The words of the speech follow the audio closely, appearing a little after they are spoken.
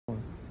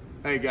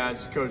Hey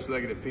guys, it's Coach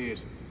Leggett at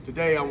Finish.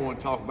 Today I want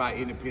to talk about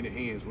independent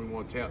hands. We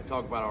want to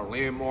talk about our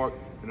landmark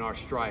and our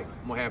strike.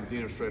 I'm going to have a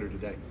demonstrator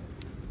today.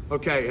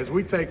 Okay, as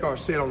we take our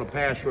set on the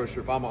pass rusher,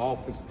 if I'm an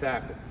offensive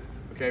tackle,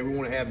 okay, we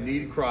want to have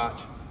knee to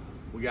crotch.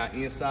 We got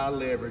inside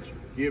leverage,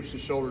 hips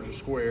and shoulders are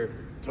square,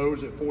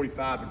 toes at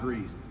 45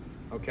 degrees,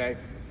 okay?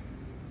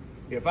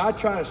 If I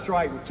try to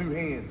strike with two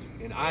hands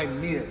and I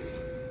miss,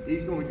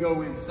 he's going to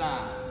go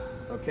inside,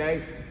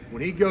 okay?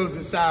 When he goes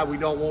inside, we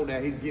don't want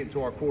that. He's getting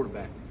to our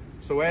quarterback.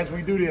 So as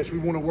we do this, we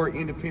want to work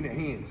independent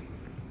hands.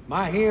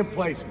 My hand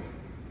placement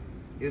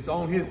is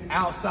on his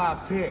outside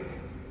pec,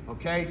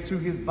 okay, to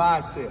his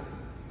bicep.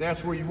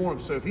 That's where you want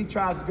him. So if he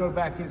tries to go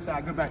back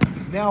inside, go back.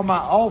 Now my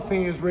off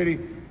hand's ready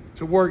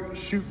to work,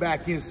 shoot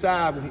back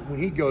inside when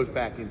he goes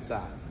back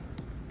inside.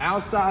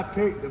 Outside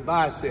pec, the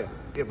bicep.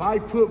 If I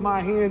put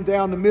my hand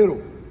down the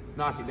middle,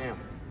 knock it down.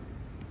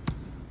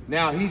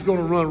 Now he's going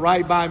to run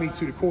right by me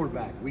to the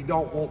quarterback. We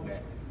don't want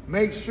that.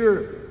 Make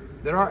sure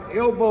that our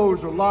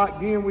elbows are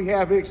locked in. We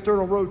have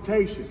external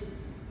rotation.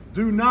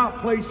 Do not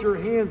place your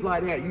hands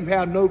like that. You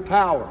have no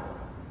power.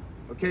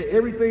 Okay,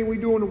 everything we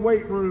do in the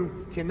weight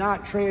room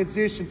cannot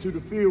transition to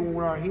the field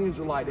when our hands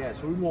are like that.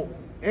 So we want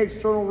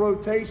external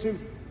rotation,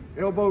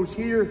 elbows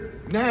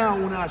here.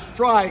 Now when I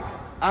strike,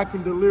 I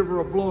can deliver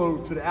a blow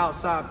to the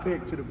outside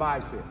pec to the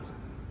biceps.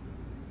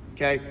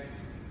 Okay,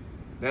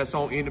 that's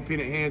on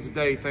independent hands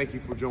today. Thank you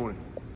for joining.